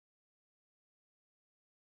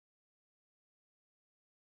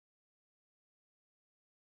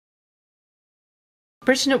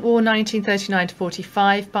Britain at War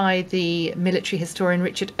 1939-45 by the military historian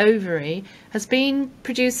Richard Overy has been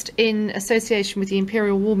produced in association with the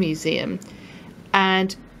Imperial War Museum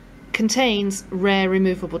and contains rare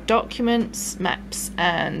removable documents, maps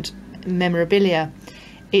and memorabilia.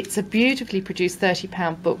 It's a beautifully produced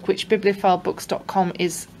 £30 book which bibliophilebooks.com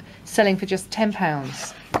is selling for just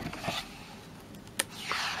 £10.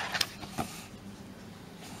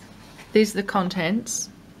 These are the contents.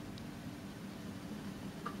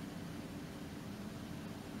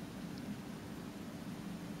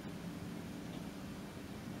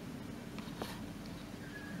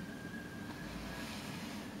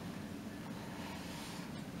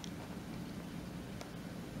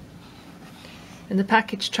 And the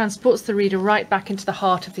package transports the reader right back into the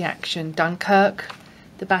heart of the action. Dunkirk,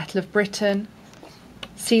 the Battle of Britain,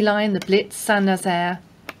 Sea Lion, the Blitz, Nazaire,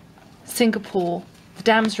 Singapore, the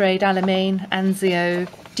Dams Raid, Alamein, Anzio,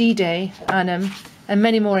 D-Day, Arnhem, and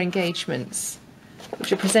many more engagements,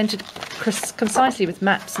 which are presented concisely with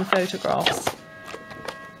maps and photographs.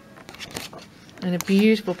 And a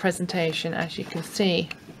beautiful presentation, as you can see.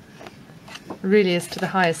 Really is to the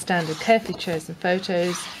highest standard. Carefully chosen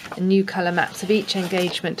photos and new colour maps of each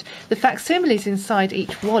engagement. The facsimiles inside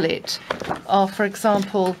each wallet are, for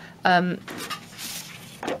example,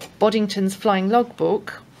 Boddington's Flying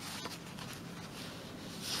Logbook,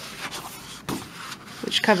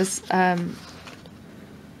 which covers 2nd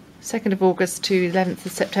of August to 11th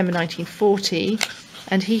of September 1940,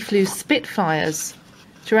 and he flew Spitfires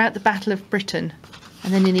throughout the Battle of Britain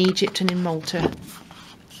and then in Egypt and in Malta,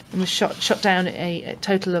 and was shot down a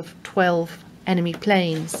total of 12 enemy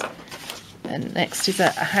planes. And next is a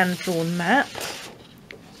hand-drawn map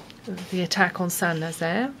of the attack on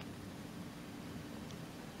Saint-Nazaire.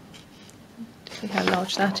 See how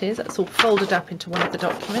large that is. That's all folded up into one of the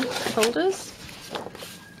document folders.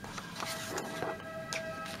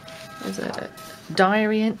 There's a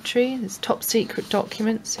diary entry. There's top secret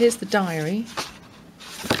documents. Here's the diary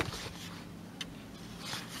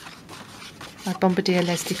by Bombardier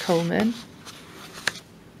Leslie Coleman.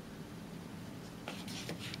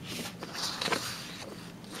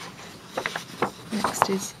 Next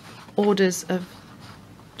is orders of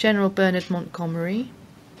General Bernard Montgomery.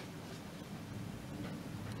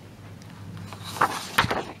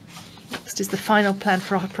 Next is the final plan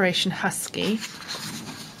for Operation Husky,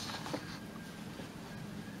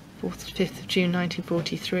 4th to 5th of June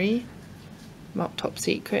 1943, marked top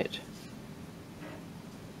secret.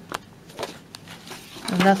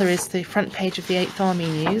 Another is the front page of the 8th Army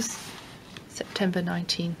News, September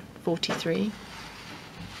 1943.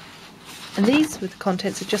 And these were the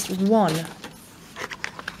contents of just one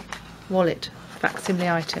wallet, facsimile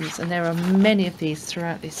items, and there are many of these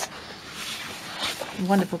throughout this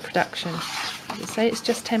wonderful production. As I say, it's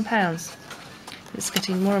just £10. It's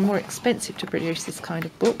getting more and more expensive to produce this kind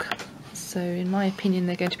of book, so in my opinion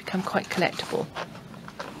they're going to become quite collectible.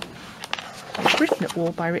 Britain at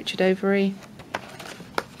War by Richard Overy,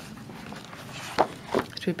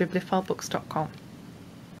 through bibliophilebooks.com.